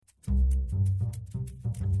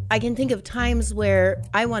I can think of times where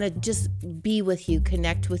I want to just be with you,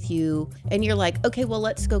 connect with you, and you're like, okay, well,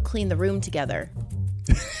 let's go clean the room together.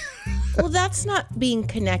 Well, that's not being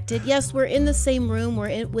connected. Yes, we're in the same room,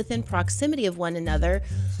 within proximity of one another,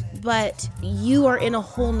 but you are in a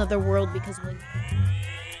whole nother world because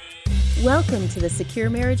Welcome to the Secure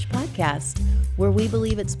Marriage Podcast, where we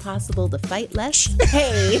believe it's possible to fight less,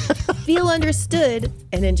 feel understood,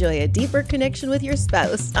 and enjoy a deeper connection with your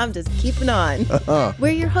spouse. I'm just keeping on.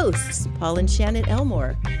 We're your hosts, Paul and Shannon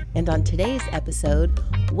Elmore, and on today's episode,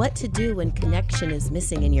 what to do when connection is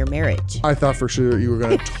missing in your marriage. I thought for sure you were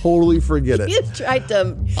going to totally forget it. You tried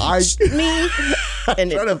to me.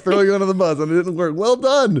 And trying to throw you under the bus, and it didn't work. Well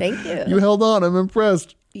done. Thank you. You held on. I'm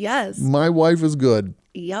impressed. Yes. My wife is good.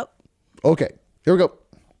 Yep. Okay, here we go.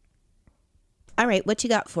 All right, what you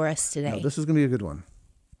got for us today? Now, this is going to be a good one.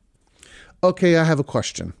 Okay, I have a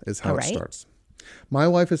question, is how it starts. My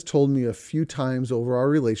wife has told me a few times over our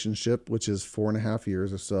relationship, which is 4.5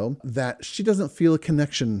 years or so, that she doesn't feel a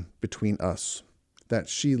connection between us. That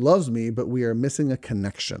she loves me, but we are missing a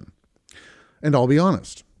connection. And I'll be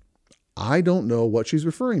honest, I don't know what she's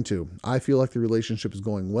referring to. I feel like the relationship is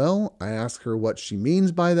going well. I ask her what she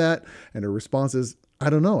means by that, and her response is, I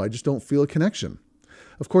don't know. I just don't feel a connection.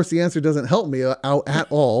 Of course, the answer doesn't help me out at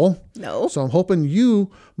all. No. So I'm hoping you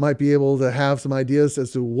might be able to have some ideas as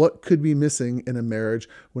to what could be missing in a marriage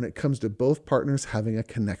when it comes to both partners having a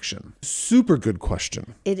connection. Super good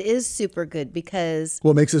question. It is super good because...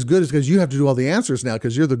 What makes this good is because you have to do all the answers now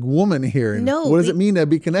because you're the woman here. And no. What does it mean to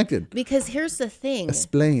be connected? Because here's the thing.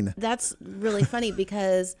 Explain. That's really funny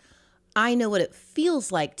because I know what it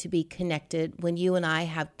feels like to be connected when you and I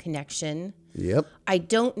have connection. Yep. I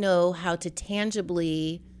don't know how to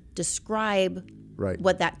tangibly describe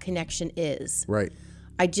what that connection is. Right.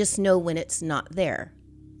 I just know when it's not there.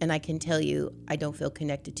 And I can tell you, I don't feel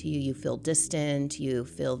connected to you. You feel distant. You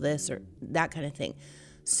feel this or that kind of thing.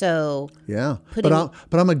 So yeah, but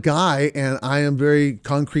I'm a guy and I am very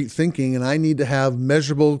concrete thinking and I need to have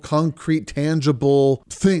measurable, concrete, tangible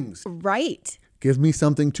things. Right. Give me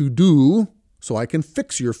something to do so I can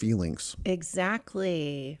fix your feelings.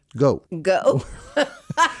 Exactly. Go.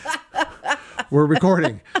 We're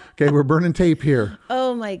recording. Okay, we're burning tape here.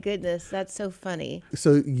 Oh my goodness, that's so funny.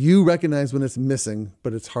 So you recognize when it's missing,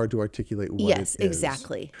 but it's hard to articulate what it is. Yes,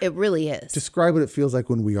 exactly. It really is. Describe what it feels like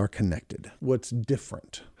when we are connected. What's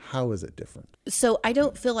different? How is it different? So I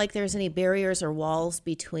don't feel like there's any barriers or walls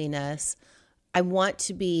between us. I want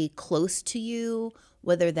to be close to you,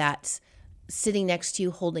 whether that's sitting next to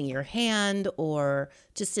you, holding your hand, or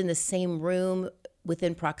just in the same room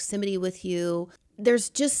within proximity with you. There's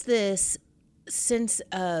just this sense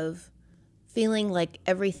of feeling like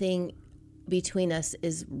everything between us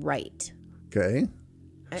is right. Okay.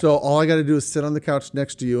 So all I got to do is sit on the couch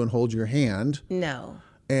next to you and hold your hand. No.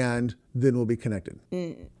 And then we'll be connected.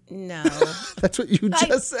 No. That's what you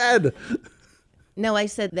just said. No, I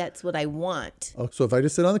said that's what I want. Oh, so if I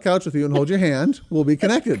just sit on the couch with you and hold your hand, we'll be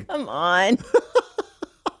connected. Come on.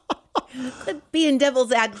 Being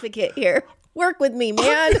devil's advocate here. Work with me,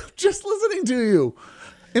 man. I'm just listening to you.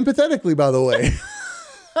 Empathetically, by the way.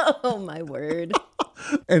 Oh, my word.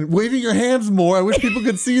 And waving your hands more. I wish people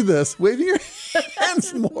could see this. Waving your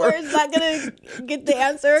hands more. Words not going to get the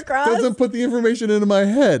answer across. Doesn't put the information into my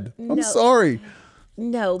head. No. I'm sorry.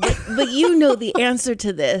 No, but you know the answer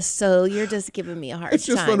to this, so you're just giving me a hard time. It's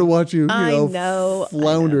just fun to watch you,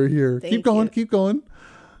 flounder here. Thank Keep going.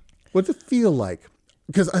 What's it feel like?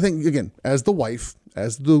 Because I think, again, as the wife,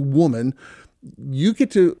 as the woman, you get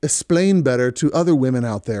to explain better to other women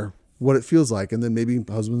out there what it feels like, and then maybe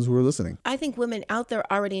husbands who are listening. I think women out there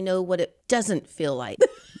already know what it doesn't feel like.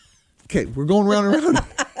 Okay, we're going round and round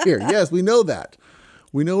here. Yes, we know that.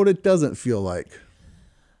 We know what it doesn't feel like.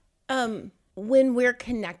 When we're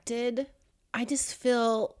connected, I just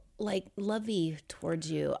feel like lovey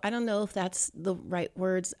towards you. I don't know if that's the right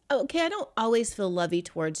words. Okay, I don't always feel lovey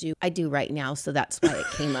towards you. I do right now, so that's why it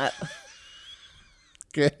came up.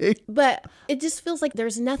 Okay. But it just feels like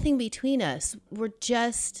there's nothing between us. We're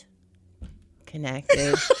just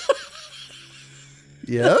connected.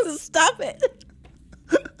 Yes. Stop it.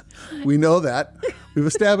 We know that. We've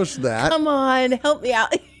established that. Come on, help me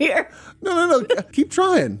out here. No. Keep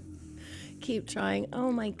trying. Keep trying.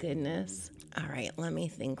 Oh my goodness. All right, let me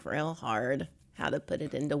think real hard how to put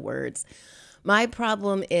it into words. My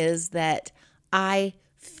problem is that I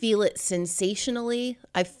feel it sensationally.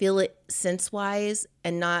 I feel it sense-wise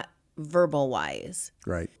and not verbal-wise.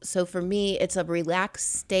 Right. So for me, it's a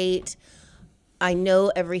relaxed state. I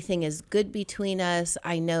know everything is good between us.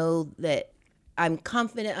 I know that I'm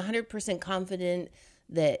confident, 100% confident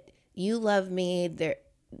that you love me.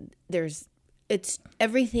 There's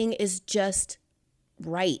everything is just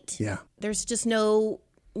right. Yeah. There's just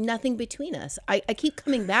nothing between us. I keep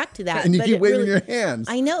coming back to that. And you but keep waving really, your hands.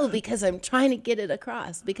 I know, because I'm trying to get it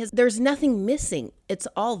across, because there's nothing missing. It's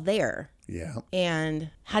all there. Yeah. And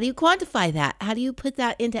how do you quantify that? How do you put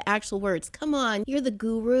that into actual words? Come on, you're the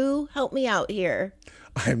guru. Help me out here.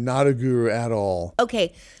 I'm not a guru at all.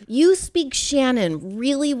 Okay, you speak Shannon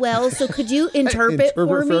really well, so could you interpret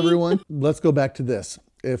for me? Everyone? Let's go back to this.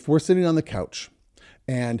 If we're sitting on the couch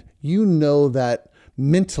and you know that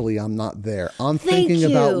mentally I'm not there, I'm thinking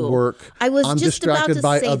about work, I was I'm just about distracted to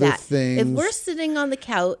by say other that. things. If we're sitting on the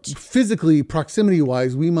couch, physically, proximity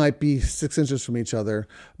wise, we might be 6 inches from each other,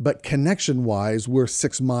 but connection wise, we're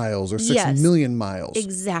 6 miles or 6 million miles.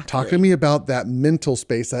 Exactly. Talk to me about that mental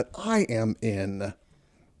space that I am in.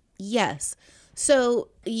 Yes. So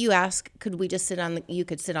you ask, you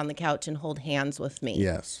could sit on the couch and hold hands with me.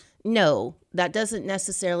 Yes. No, that doesn't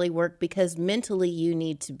necessarily work, because mentally you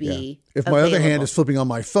need to be If my other hand is flipping on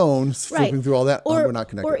my phone, flipping through all that, we're not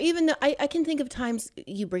connected. Or even, I can think of times,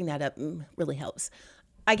 you bring that up, really helps.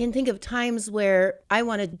 I can think of times where I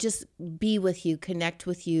want to just be with you, connect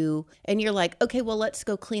with you, and you're like, okay, well, let's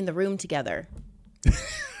go clean the room together.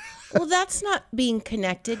 Well, that's not being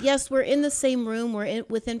connected. Yes, we're in the same room,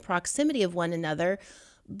 within proximity of one another,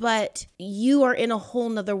 but you are in a whole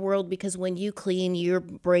nother world, because when you clean, your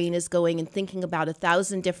brain is going and thinking about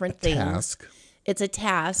 1,000 different things. Task. It's a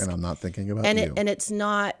task. And I'm not thinking about you. And it's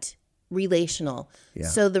not relational. Yeah.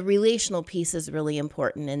 So the relational piece is really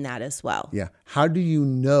important in that as well. Yeah. How do you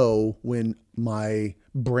know when my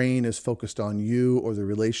brain is focused on you or the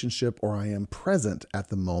relationship, or I am present at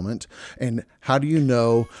the moment? And how do you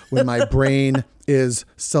know when my brain is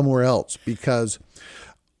somewhere else? Because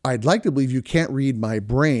I'd like to believe you can't read my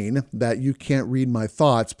brain, that you can't read my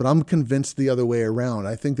thoughts, but I'm convinced the other way around.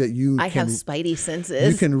 I think that I have spidey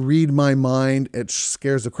senses. You can read my mind. It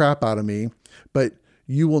scares the crap out of me, but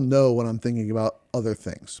you will know when I'm thinking about other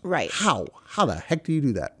things. Right. How? How the heck do you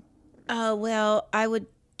do that? Well, I would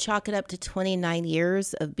chalk it up to 29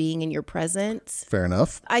 years of being in your presence. Fair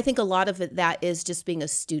enough. I think a lot of that is just being a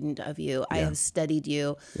student of you. I have studied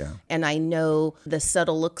you, and I know the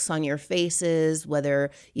subtle looks on your faces, whether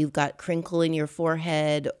you've got crinkle in your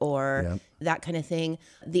forehead or that kind of thing.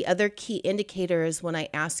 The other key indicator is when I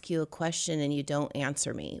ask you a question and you don't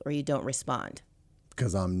answer me or you don't respond.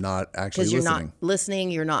 Because I'm not actually listening. Because you're not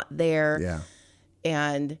listening, you're not there. Yeah.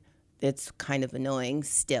 And it's kind of annoying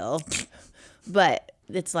still. But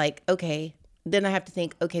it's like, okay, then I have to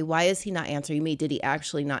think, okay, why is he not answering me? Did he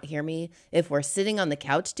actually not hear me? If we're sitting on the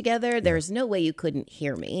couch together, there's no way you couldn't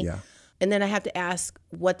hear me. Yeah. And then I have to ask,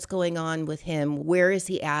 what's going on with him? Where is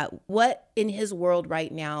he at? What in his world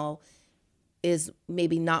right now is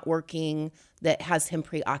maybe not working that has him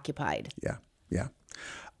preoccupied? Yeah. Yeah.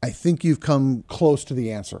 I think you've come close to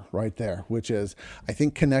the answer right there, which is, I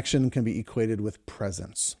think connection can be equated with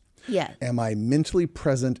presence. Yeah. Am I mentally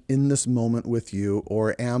present in this moment with you,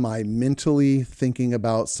 or am I mentally thinking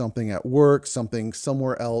about something at work, something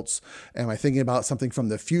somewhere else? Am I thinking about something from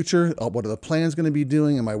the future? What are the plans going to be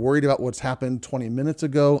doing? Am I worried about what's happened 20 minutes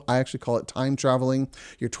ago? I actually call it time traveling.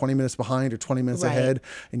 You're 20 minutes behind or 20 minutes ahead,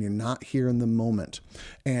 and you're not here in the moment.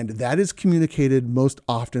 And that is communicated most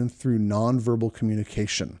often through nonverbal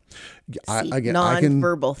communication.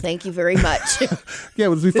 Nonverbal. Thank you very much. Yeah, it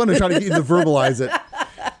would be fun to try to get you to verbalize it.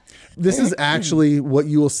 This is actually what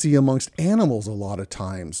you will see amongst animals a lot of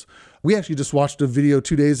times. We actually just watched a video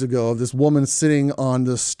 2 days ago of this woman sitting on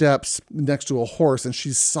the steps next to a horse, and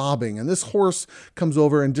she's sobbing. And this horse comes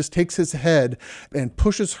over and just takes his head and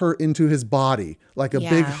pushes her into his body like a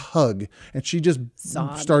big hug. And she just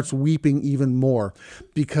starts weeping even more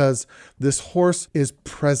because this horse is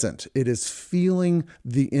present. It is feeling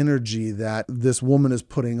the energy that this woman is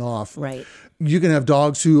putting off. Right. You can have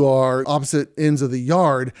dogs who are opposite ends of the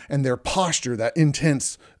yard, and their posture, that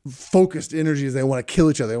intense, focused energy, is they want to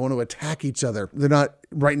kill each other. They want to attack each other. They're not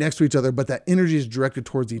right next to each other, but that energy is directed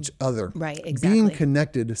towards each other. Right, exactly. Being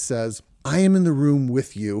connected says, I am in the room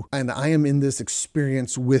with you, and I am in this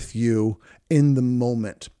experience with you in the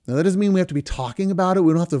moment. Now, that doesn't mean we have to be talking about it.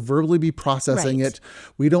 We don't have to verbally be processing it.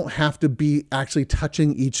 We don't have to be actually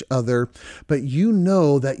touching each other, but you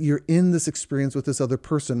know that you're in this experience with this other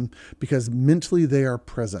person because mentally they are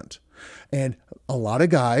present. And a lot of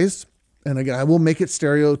guys, and again, I will make it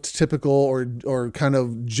stereotypical or kind of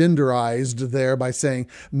genderized there by saying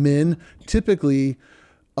men typically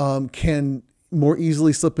can more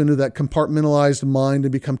easily slip into that compartmentalized mind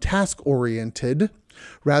and become task oriented.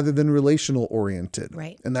 rather than relational oriented.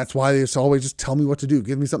 Right. And that's why it's always just tell me what to do.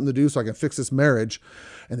 Give me something to do so I can fix this marriage.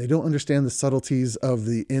 And they don't understand the subtleties of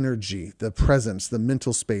the energy, the presence, the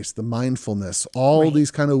mental space, the mindfulness, all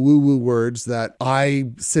these kind of woo-woo words that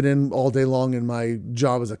I sit in all day long in my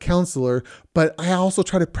job as a counselor, but I also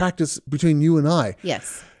try to practice between you and I.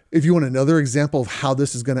 Yes. If you want another example of how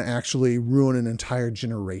this is going to actually ruin an entire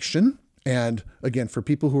generation, and again, for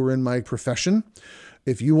people who are in my profession,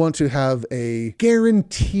 if you want to have a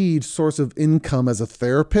guaranteed source of income as a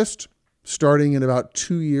therapist, starting in about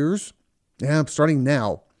 2 years, starting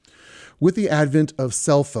now, with the advent of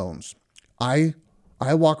cell phones, I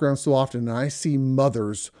walk around so often and I see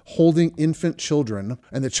mothers holding infant children,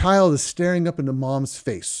 and the child is staring up into mom's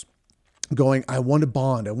face, going, I want to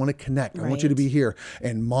bond, I want to connect, I want you to be here.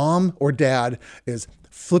 And mom or dad is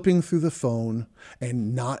flipping through the phone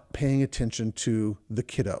and not paying attention to the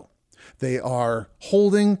kiddo. They are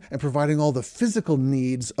holding and providing all the physical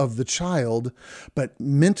needs of the child, but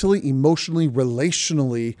mentally, emotionally,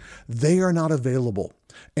 relationally, they are not available.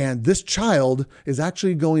 And this child is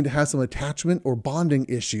actually going to have some attachment or bonding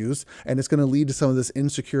issues, and it's going to lead to some of this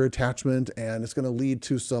insecure attachment, and it's going to lead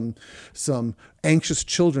to some anxious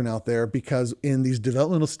children out there, because in these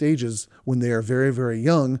developmental stages, when they are very, very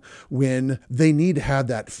young, when they need to have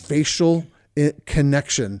that facial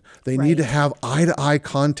connection, they need to have eye-to-eye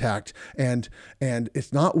contact, and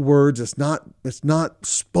it's not words, it's not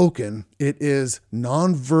spoken, it is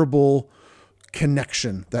nonverbal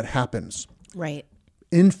connection that happens. Right.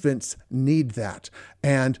 Infants need that.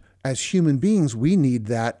 And as human beings, we need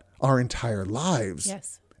that our entire lives.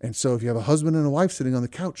 Yes. And so if you have a husband and a wife sitting on the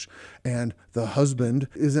couch and the husband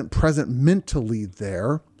isn't present mentally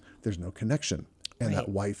there's no connection. And that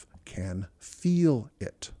wife can feel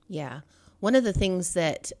it. Yeah. One of the things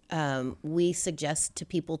that we suggest to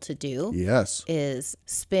people to do is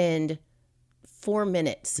spend 4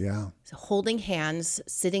 minutes holding hands,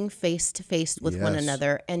 sitting face to face with one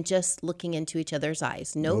another, and just looking into each other's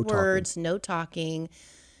eyes. No words, no talking,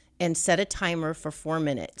 and set a timer for 4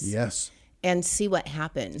 minutes. Yes. And see what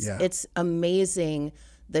happens. Yeah. It's amazing,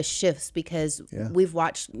 the shifts, because we've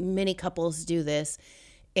watched many couples do this,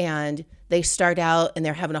 and they start out and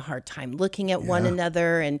they're having a hard time looking at one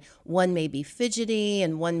another, and one may be fidgety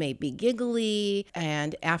and one may be giggly.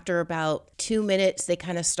 And after about 2 minutes, they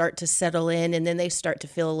kind of start to settle in, and then they start to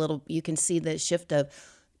feel a little, you can see the shift of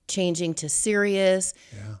changing to serious.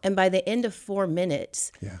 Yeah. And by the end of 4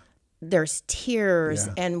 minutes, there's tears.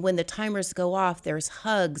 Yeah. And when the timers go off, there's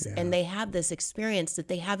hugs. Yeah. And they have this experience that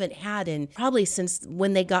they haven't had in probably since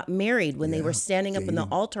when they got married, when they were standing up in the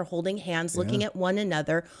altar holding hands, looking at one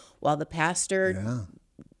another while the pastor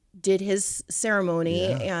did his ceremony.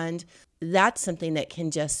 Yeah. And that's something that can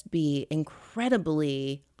just be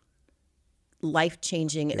incredibly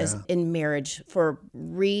life-changing as in marriage for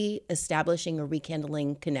re-establishing or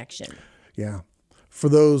rekindling connection. Yeah. For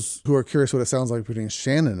those who are curious what it sounds like between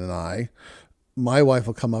Shannon and I, my wife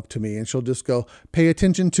will come up to me and she'll just go, pay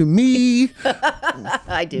attention to me.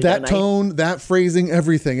 I do. That tone, that phrasing,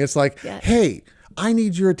 everything. It's like, hey, I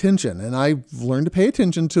need your attention. And I've learned to pay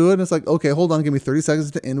attention to it. And it's like, okay, hold on, give me 30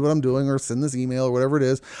 seconds to end what I'm doing or send this email or whatever it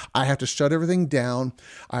is. I have to shut everything down.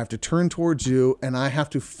 I have to turn towards you, and I have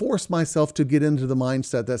to force myself to get into the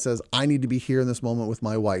mindset that says, I need to be here in this moment with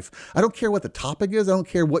my wife. I don't care what the topic is. I don't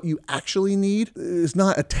care what you actually need. It's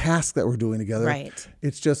not a task that we're doing together. Right.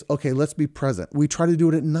 It's just, okay, let's be present. We try to do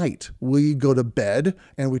it at night. We go to bed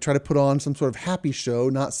and we try to put on some sort of happy show,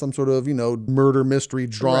 not some sort of, murder mystery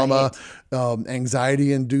drama,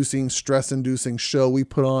 anxiety-inducing, stress-inducing show. We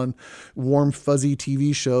put on warm, fuzzy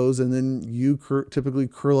TV shows, and then you typically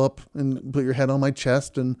curl up and put your head on my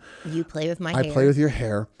chest, and you play with my hair. I play with your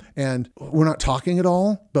hair, and we're not talking at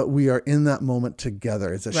all, but we are in that moment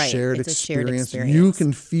together. It's a shared experience. You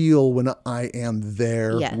can feel when I am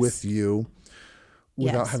there with you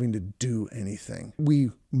without having to do anything. We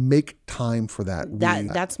make time for that.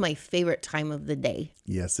 That's my favorite time of the day.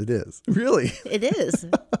 Yes, it is. Really? It is.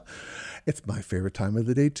 It's my favorite time of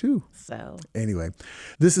the day too. So anyway,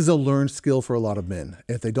 this is a learned skill for a lot of men.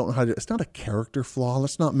 If they don't know how to, it's not a character flaw.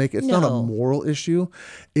 Let's not make it, it's not a moral issue.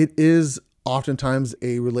 It is oftentimes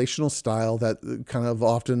a relational style that kind of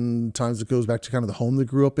oftentimes it goes back to kind of the home they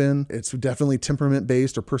grew up in. It's definitely temperament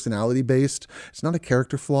based or personality based. It's not a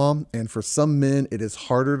character flaw. And for some men, it is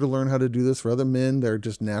harder to learn how to do this. For other men, they're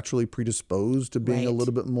just naturally predisposed to being a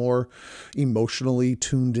little bit more emotionally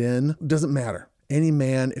tuned in. Doesn't matter. Any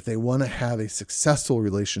man, if they want to have a successful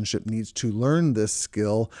relationship, needs to learn this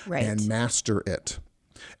skill and master it.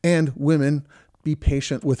 And women, be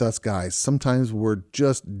patient with us guys. Sometimes we're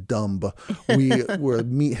just dumb. We're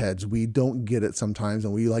meatheads. We don't get it sometimes,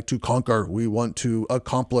 and we like to conquer. We want to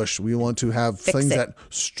accomplish. We want to have things that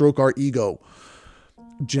stroke our ego.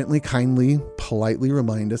 Gently, kindly, politely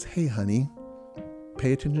remind us, hey, honey,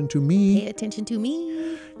 pay attention to me. Pay attention to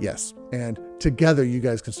me. Yes. And together you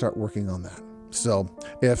guys can start working on that. So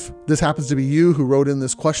if this happens to be you who wrote in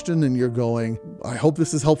this question and you're going, I hope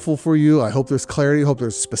this is helpful for you. I hope there's clarity. I hope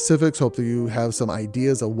there's specifics. Hope that you have some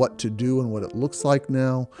ideas of what to do and what it looks like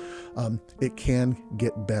now. It can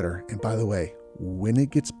get better. And by the way, when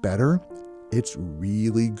it gets better, it's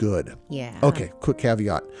really good. Yeah. Okay, quick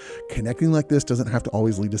caveat. Connecting like this doesn't have to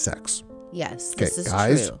always lead to sex. Yes, Okay, this is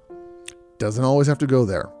guys, true. Doesn't always have to go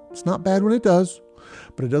there. It's not bad when it does,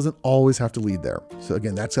 but it doesn't always have to lead there. So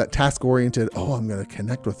again, that's that task-oriented, I'm going to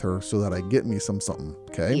connect with her so that I get me something,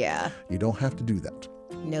 okay? Yeah. You don't have to do that.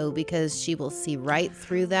 No, because she will see right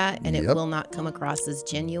through that and it will not come across as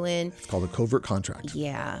genuine. It's called a covert contract.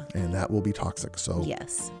 Yeah. And that will be toxic. So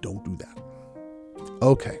yes, don't do that.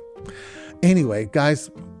 Okay. Anyway, guys,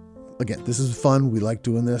 again, this is fun. We like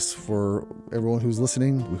doing this for everyone who's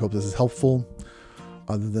listening. We hope this is helpful.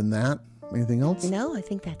 Other than that, anything else? No, I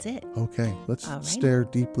think that's it. Okay, let's stare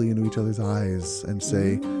deeply into each other's eyes and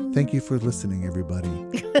say, thank you for listening, everybody.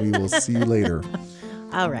 We will see you later.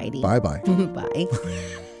 All righty. Bye-bye. Bye.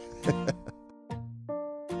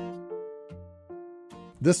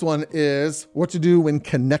 This one is what to do when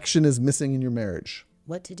connection is missing in your marriage.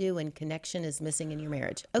 What to do when connection is missing in your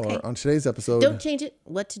marriage. Okay. Or on today's episode. Don't change it.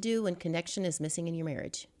 What to do when connection is missing in your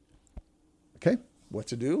marriage. Okay. What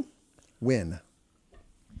to do when.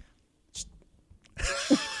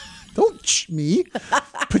 Don't me.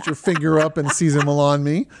 Put your finger up and seasonal on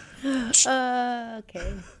me.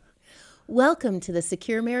 Okay. Welcome to the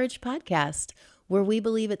Secure Marriage Podcast, where we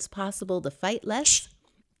believe it's possible to fight less.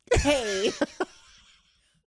 Hey.